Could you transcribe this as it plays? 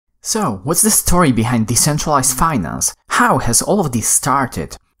So, what's the story behind decentralized finance? How has all of this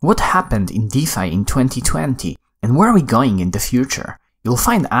started? What happened in DeFi in 2020? And where are we going in the future? You'll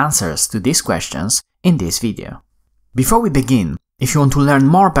find answers to these questions in this video. Before we begin, if you want to learn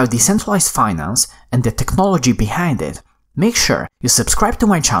more about decentralized finance and the technology behind it, make sure you subscribe to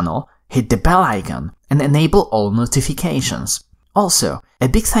my channel, hit the bell icon, and enable all notifications. Also, a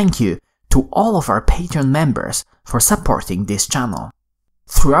big thank you to all of our Patreon members for supporting this channel.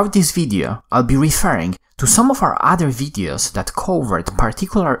 Throughout this video, I'll be referring to some of our other videos that covered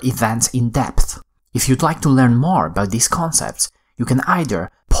particular events in depth. If you'd like to learn more about these concepts, you can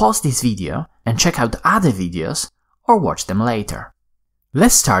either pause this video and check out other videos, or watch them later.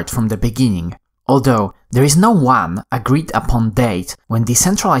 Let's start from the beginning. Although there is no one agreed upon date when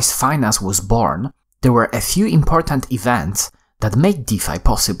decentralized finance was born, there were a few important events that made DeFi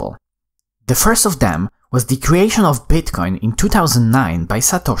possible. The first of them was the creation of Bitcoin in 2009 by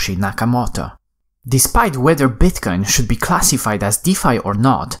Satoshi Nakamoto. Despite whether Bitcoin should be classified as DeFi or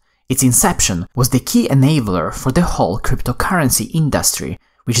not, its inception was the key enabler for the whole cryptocurrency industry,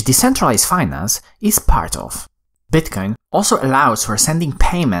 which decentralized finance is part of. Bitcoin also allows for sending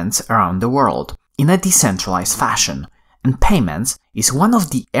payments around the world in a decentralized fashion, and payments is one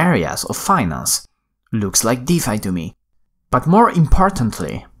of the areas of finance. Looks like DeFi to me. But more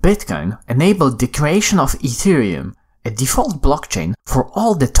importantly, Bitcoin enabled the creation of Ethereum, a default blockchain for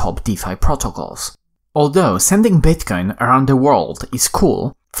all the top DeFi protocols. Although sending Bitcoin around the world is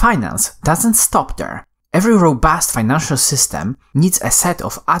cool, finance doesn't stop there. Every robust financial system needs a set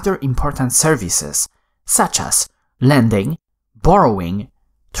of other important services, such as lending, borrowing,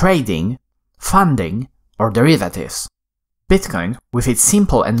 trading, funding, or derivatives. Bitcoin, with its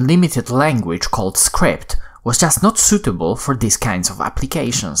simple and limited language called script, was just not suitable for these kinds of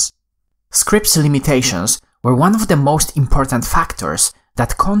applications. Script's limitations were one of the most important factors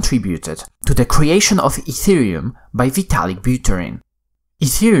that contributed to the creation of Ethereum by Vitalik Buterin.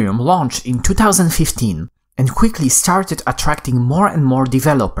 Ethereum launched in 2015 and quickly started attracting more and more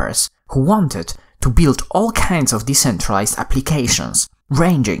developers who wanted to build all kinds of decentralized applications,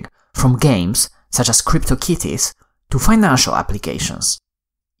 ranging from games such as CryptoKitties to financial applications.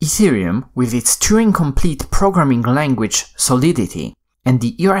 Ethereum, with its Turing-complete programming language Solidity and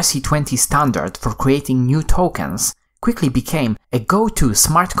the ERC-20 standard for creating new tokens, quickly became a go-to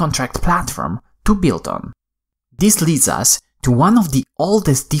smart contract platform to build on. This leads us to one of the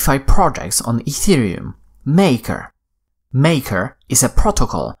oldest DeFi projects on Ethereum, Maker. Maker is a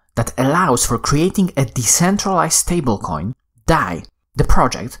protocol that allows for creating a decentralized stablecoin, DAI. The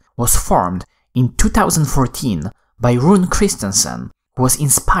project was formed in 2014 by Rune Christensen, who was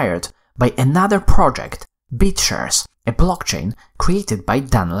inspired by another project, BitShares, a blockchain created by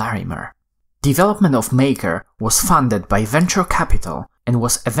Dan Larimer. Development of Maker was funded by venture capital and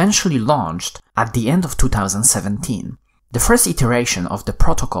was eventually launched at the end of 2017. The first iteration of the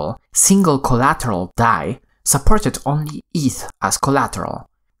protocol, Single Collateral DAI, supported only ETH as collateral.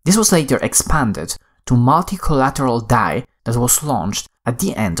 This was later expanded to Multi-Collateral DAI that was launched at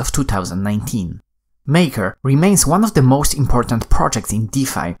the end of 2019. Maker remains one of the most important projects in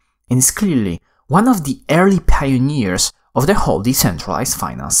DeFi and is clearly one of the early pioneers of the whole decentralized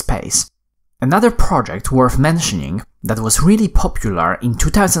finance space. Another project worth mentioning that was really popular in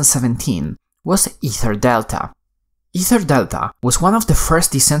 2017 was EtherDelta. EtherDelta was one of the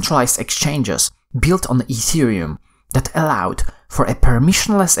first decentralized exchanges built on Ethereum that allowed for a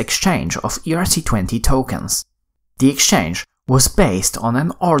permissionless exchange of ERC-20 tokens. The exchange was based on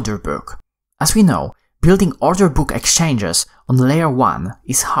an order book. As we know, building order book exchanges on layer 1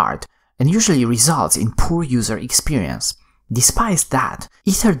 is hard and usually results in poor user experience. Despite that,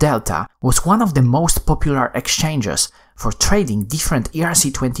 EtherDelta was one of the most popular exchanges for trading different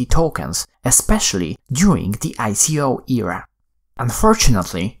ERC-20 tokens, especially during the ICO era.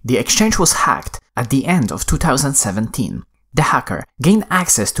 Unfortunately, the exchange was hacked at the end of 2017. The hacker gained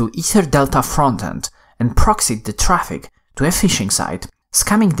access to EtherDelta frontend and proxied the traffic to a phishing site,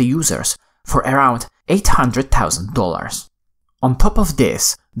 scamming the users for around $800,000. On top of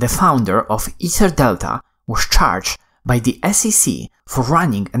this, the founder of EtherDelta was charged by the SEC for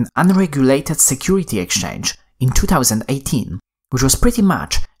running an unregulated security exchange in 2018, which was pretty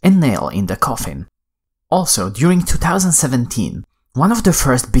much a nail in the coffin. Also, during 2017, one of the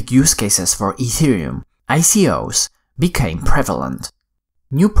first big use cases for Ethereum, ICOs, became prevalent.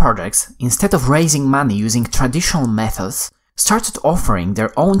 New projects, instead of raising money using traditional methods, started offering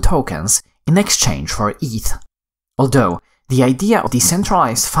their own tokens in exchange for ETH. Although the idea of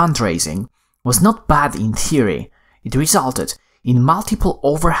decentralized fundraising was not bad in theory, it resulted in multiple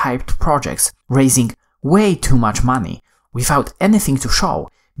overhyped projects raising way too much money without anything to show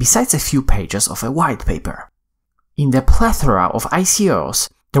besides a few pages of a white paper. In the plethora of ICOs,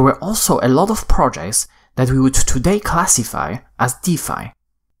 there were also a lot of projects that we would today classify as DeFi.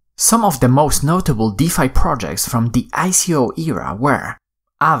 Some of the most notable DeFi projects from the ICO era were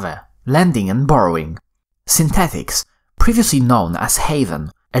Aave, lending and borrowing; Synthetix, previously known as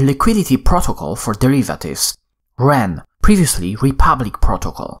Haven, a liquidity protocol for derivatives; Ren, previously Republic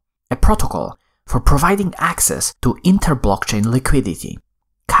Protocol, a protocol for providing access to inter-blockchain liquidity;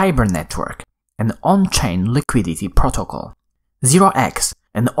 Kyber Network, an on-chain liquidity protocol; 0x,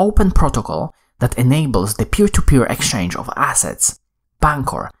 an open protocol that enables the peer-to-peer exchange of assets;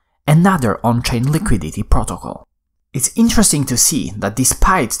 Bancor, another on-chain liquidity protocol. It's interesting to see that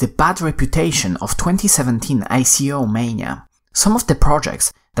despite the bad reputation of 2017 ICO mania, some of the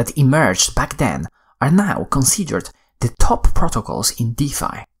projects that emerged back then are now considered the top protocols in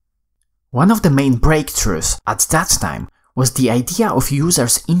DeFi. One of the main breakthroughs at that time was the idea of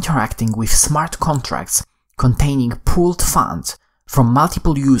users interacting with smart contracts containing pooled funds from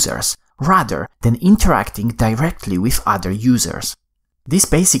multiple users rather than interacting directly with other users. This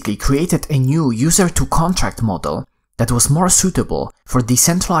basically created a new user-to-contract model that was more suitable for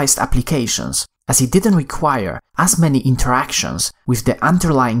decentralized applications, as it didn't require as many interactions with the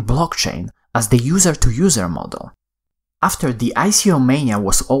underlying blockchain as the user-to-user model. After the ICO mania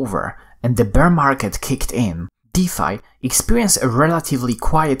was over and the bear market kicked in, DeFi experienced a relatively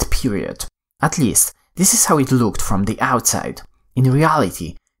quiet period. At least, this is how it looked from the outside. In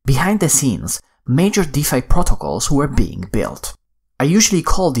reality, behind the scenes, major DeFi protocols were being built. I usually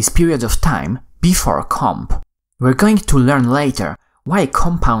call this period of time before comp. We're going to learn later why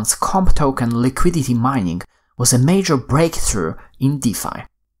Compound's comp token liquidity mining was a major breakthrough in DeFi.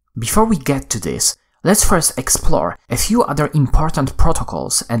 Before we get to this, let's first explore a few other important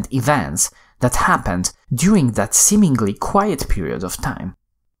protocols and events that happened during that seemingly quiet period of time.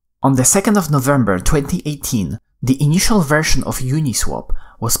 On the 2nd of November 2018, the initial version of Uniswap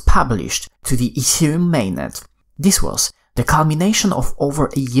was published to the Ethereum mainnet. This was the culmination of over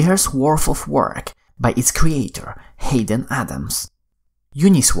a year's worth of work by its creator, Hayden Adams.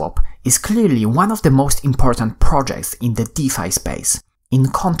 Uniswap is clearly one of the most important projects in the DeFi space. In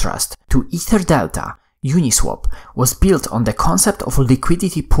contrast to EtherDelta, Uniswap was built on the concept of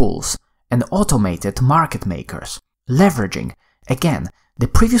liquidity pools and automated market makers, leveraging, again, the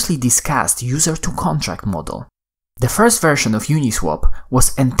previously discussed user-to-contract model. The first version of Uniswap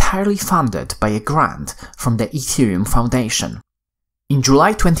was entirely funded by a grant from the Ethereum Foundation. In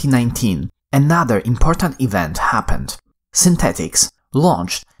July 2019, another important event happened. Synthetix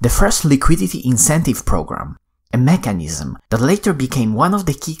launched the first liquidity incentive program, a mechanism that later became one of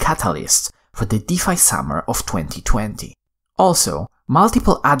the key catalysts for the DeFi summer of 2020. Also,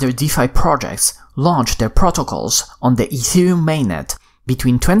 multiple other DeFi projects launched their protocols on the Ethereum mainnet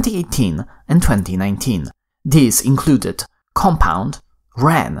between 2018 and 2019. These included Compound,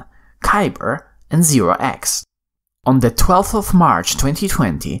 Ren, Kyber, and 0x. On the 12th of March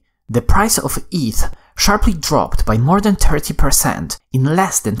 2020, the price of ETH sharply dropped by more than 30% in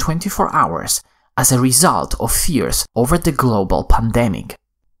less than 24 hours as a result of fears over the global pandemic.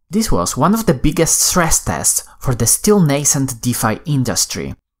 This was one of the biggest stress tests for the still nascent DeFi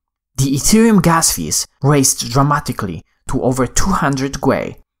industry. The Ethereum gas fees raised dramatically to over 200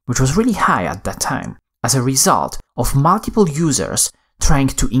 Gwei, which was really high at that time, as a result of multiple users trying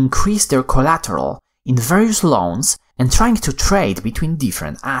to increase their collateral in various loans and trying to trade between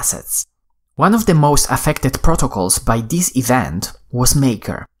different assets. One of the most affected protocols by this event was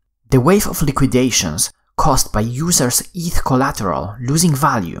Maker. The wave of liquidations caused by users' ETH collateral losing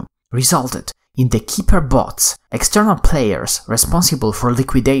value resulted in the Keeper bots, external players responsible for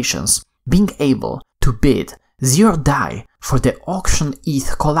liquidations, being able to bid 0 DAI for the auction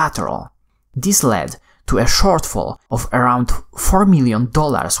ETH collateral. This led to a shortfall of around $4 million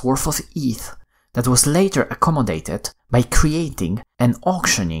worth of ETH that was later accommodated by creating and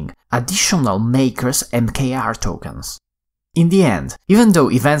auctioning additional Maker's MKR tokens. In the end, even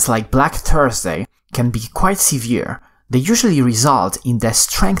though events like Black Thursday can be quite severe, they usually result in the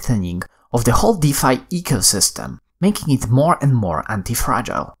strengthening of the whole DeFi ecosystem, making it more and more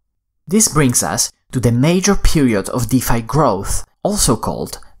anti-fragile. This brings us to the major period of DeFi growth, also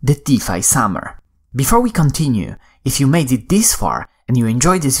called the DeFi summer. Before we continue, if you made it this far and you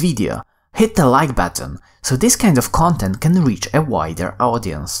enjoyed this video, hit the like button so this kind of content can reach a wider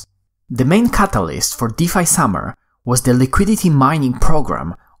audience. The main catalyst for DeFi summer was the liquidity mining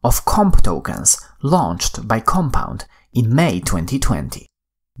program of comp tokens launched by Compound in May 2020.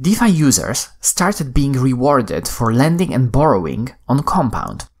 DeFi users started being rewarded for lending and borrowing on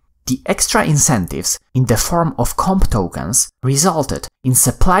Compound. The extra incentives in the form of comp tokens resulted in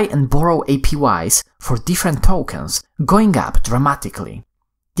supply and borrow APYs for different tokens going up dramatically.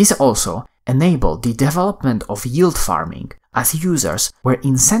 This also enabled the development of yield farming, as users were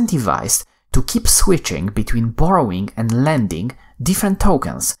incentivized to keep switching between borrowing and lending different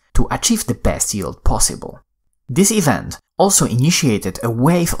tokens to achieve the best yield possible. This event also initiated a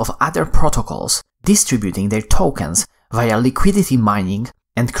wave of other protocols distributing their tokens via liquidity mining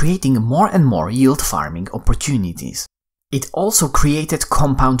and creating more and more yield farming opportunities. It also created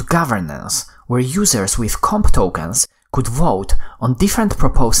compound governance, where users with comp tokens could vote on different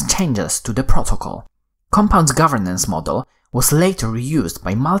proposed changes to the protocol. Compound's governance model was later reused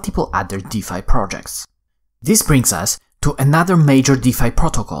by multiple other DeFi projects. This brings us to another major DeFi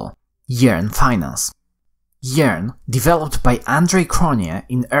protocol, Yearn Finance. Yearn, developed by Andrei Kronie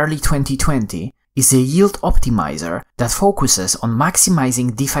in early 2020, is a yield optimizer that focuses on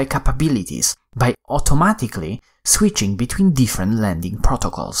maximizing DeFi capabilities by automatically switching between different lending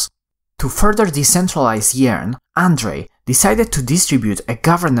protocols. To further decentralize Yearn, Andrei decided to distribute a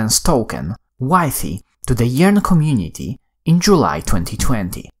governance token, Wi-Fi, to the Yearn community in July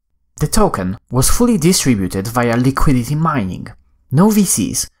 2020. The token was fully distributed via liquidity mining. No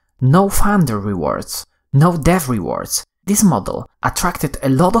VCs, no funder rewards, no dev rewards. This model attracted a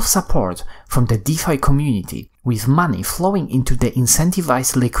lot of support from the DeFi community, with money flowing into the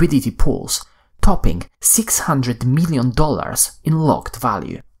incentivized liquidity pools, topping $600 million in locked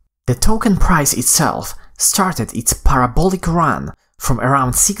value. The token price itself started its parabolic run from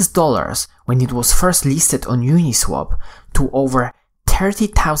around $6 when it was first listed on Uniswap to over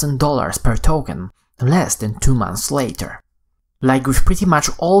 $30,000 per token less than 2 months later. Like with pretty much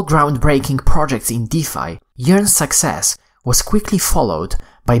all groundbreaking projects in DeFi, Yearn's success was quickly followed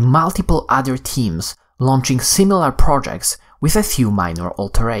by multiple other teams launching similar projects with a few minor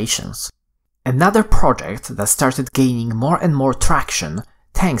alterations. Another project that started gaining more and more traction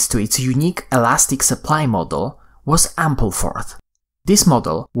thanks to its unique elastic supply model was Ampleforth. This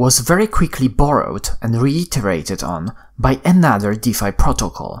model was very quickly borrowed and reiterated on by another DeFi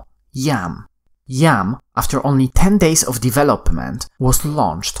protocol, YAM. YAM, after only 10 days of development, was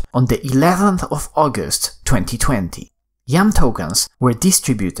launched on the 11th of August 2020. YAM tokens were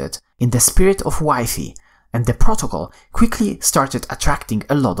distributed in the spirit of Wi-Fi, and the protocol quickly started attracting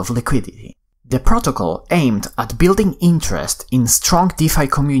a lot of liquidity. The protocol aimed at building interest in strong DeFi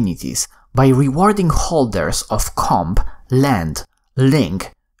communities by rewarding holders of Comp, Lend,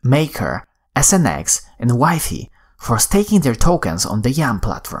 Link, Maker, SNX, and Wi-Fi for staking their tokens on the YAM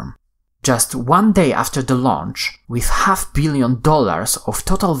platform. Just 1 day after the launch, with $500 million of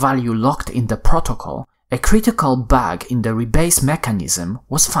total value locked in the protocol, a critical bug in the rebase mechanism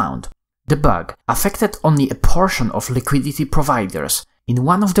was found. The bug affected only a portion of liquidity providers in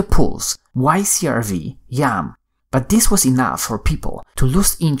one of the pools, YCRV YAM, but this was enough for people to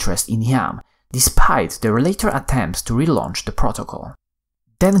lose interest in YAM despite their later attempts to relaunch the protocol.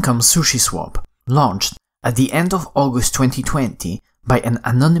 Then comes SushiSwap, launched at the end of August 2020 by an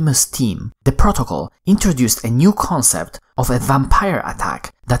anonymous team. The protocol introduced a new concept of a vampire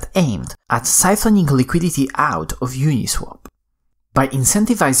attack that aimed at siphoning liquidity out of Uniswap. By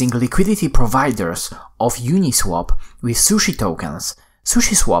incentivizing liquidity providers of Uniswap with Sushi tokens,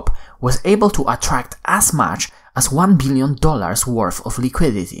 SushiSwap was able to attract as much as $1 billion worth of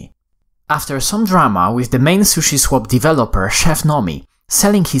liquidity. After some drama with the main SushiSwap developer Chef Nomi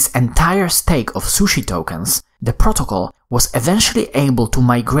selling his entire stake of Sushi tokens, the protocol was eventually able to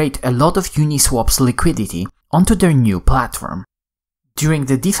migrate a lot of Uniswap's liquidity onto their new platform. During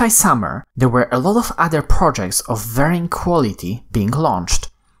the DeFi summer, there were a lot of other projects of varying quality being launched.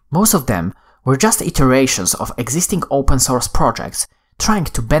 Most of them were just iterations of existing open source projects trying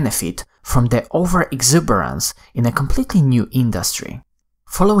to benefit from the over-exuberance in a completely new industry.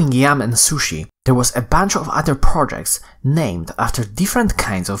 Following YAM and Sushi, there was a bunch of other projects named after different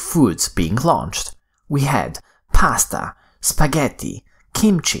kinds of foods being launched. We had pasta, spaghetti,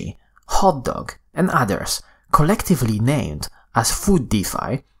 kimchi, hot dog, and others, collectively named as Food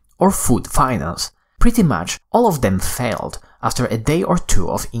DeFi or Food Finance. Pretty much all of them failed after a day or two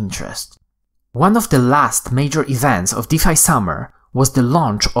of interest. One of the last major events of DeFi summer was the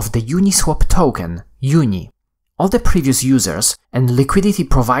launch of the Uniswap token, Uni. All the previous users and liquidity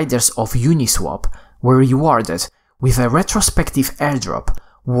providers of Uniswap were rewarded with a retrospective airdrop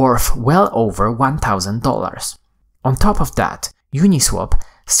worth well over $1,000. On top of that, Uniswap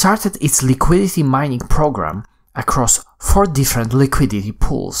started its liquidity mining program across 4 different liquidity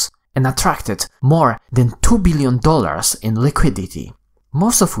pools and attracted more than $2 billion in liquidity,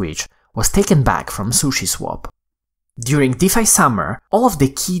 most of which was taken back from SushiSwap. During DeFi summer, all of the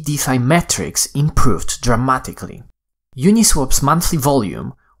key DeFi metrics improved dramatically. Uniswap's monthly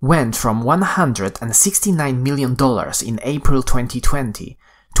volume went from $169 million in April 2020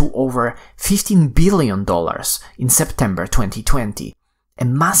 to over $15 billion in September 2020, a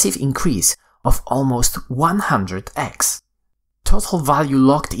massive increase of almost 100x. Total value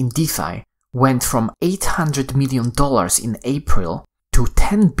locked in DeFi went from $800 million in April to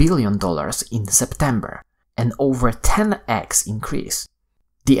 $10 billion in September, an over 10x increase.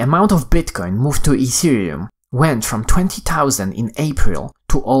 The amount of Bitcoin moved to Ethereum went from 20,000 in April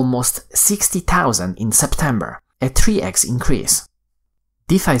to almost 60,000 in September, a 3x increase.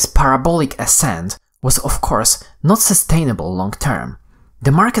 DeFi's parabolic ascent was of course not sustainable long term.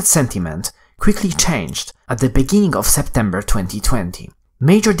 The market sentiment quickly changed at the beginning of September 2020.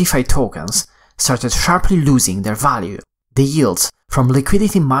 Major DeFi tokens started sharply losing their value. The yields from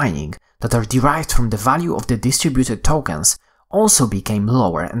liquidity mining that are derived from the value of the distributed tokens also became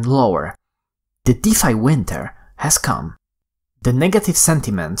lower and lower. The DeFi winter has come. The negative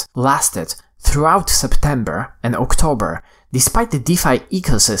sentiment lasted throughout September and October, despite the DeFi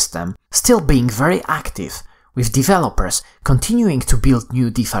ecosystem still being very active, with developers continuing to build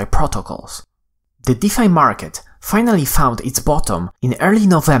new DeFi protocols. The DeFi market finally found its bottom in early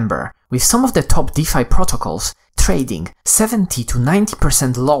November, with some of the top DeFi protocols trading 70 to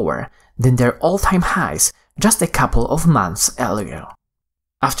 90% lower than their all-time highs just a couple of months earlier.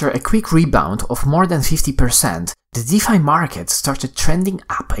 After a quick rebound of more than 50%, the DeFi market started trending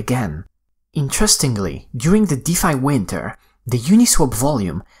up again. Interestingly, during the DeFi winter, the Uniswap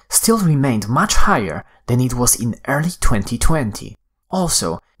volume still remained much higher than it was in early 2020.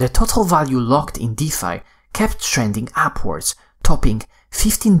 Also, the total value locked in DeFi kept trending upwards, topping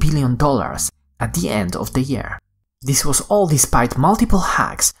 $15 billion at the end of the year. This was all despite multiple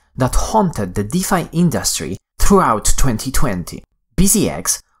hacks that haunted the DeFi industry throughout 2020.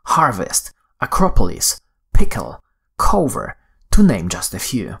 BZX, Harvest, Acropolis, Pickle, Cover, to name just a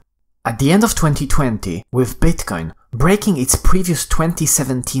few. At the end of 2020, with Bitcoin breaking its previous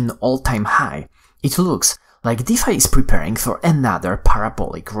 2017 all-time high, it looks like DeFi is preparing for another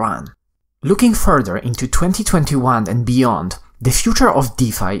parabolic run. Looking further into 2021 and beyond, the future of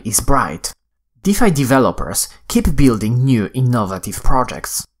DeFi is bright. DeFi developers keep building new innovative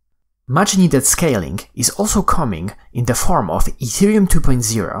projects. Much needed scaling is also coming in the form of Ethereum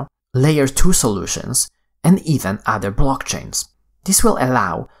 2.0, Layer 2 solutions, and even other blockchains. This will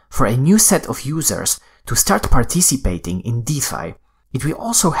allow for a new set of users to start participating in DeFi. It will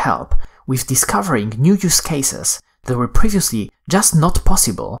also help with discovering new use cases that were previously just not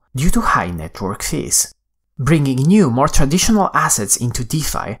possible due to high network fees. Bringing new, more traditional assets into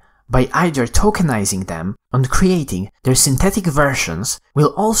DeFi by either tokenizing them or creating their synthetic versions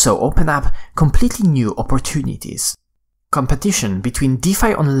will also open up completely new opportunities. Competition between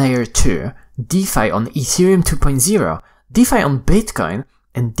DeFi on Layer 2, DeFi on Ethereum 2.0, DeFi on Bitcoin,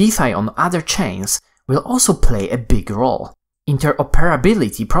 and DeFi on other chains will also play a big role.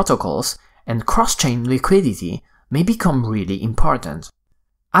 Interoperability protocols and cross-chain liquidity may become really important.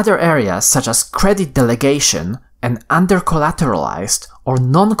 Other areas such as credit delegation and under-collateralized or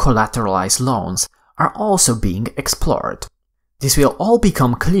non-collateralized loans are also being explored. This will all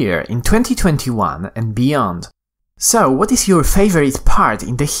become clear in 2021 and beyond. So, what is your favorite part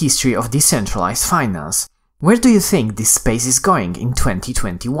in the history of decentralized finance? Where do you think this space is going in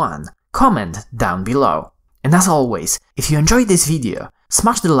 2021? Comment down below. And as always, if you enjoyed this video,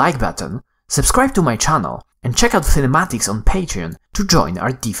 smash the like button, subscribe to my channel, and check out Cinematics on Patreon to join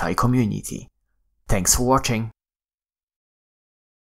our DeFi community. Thanks for watching.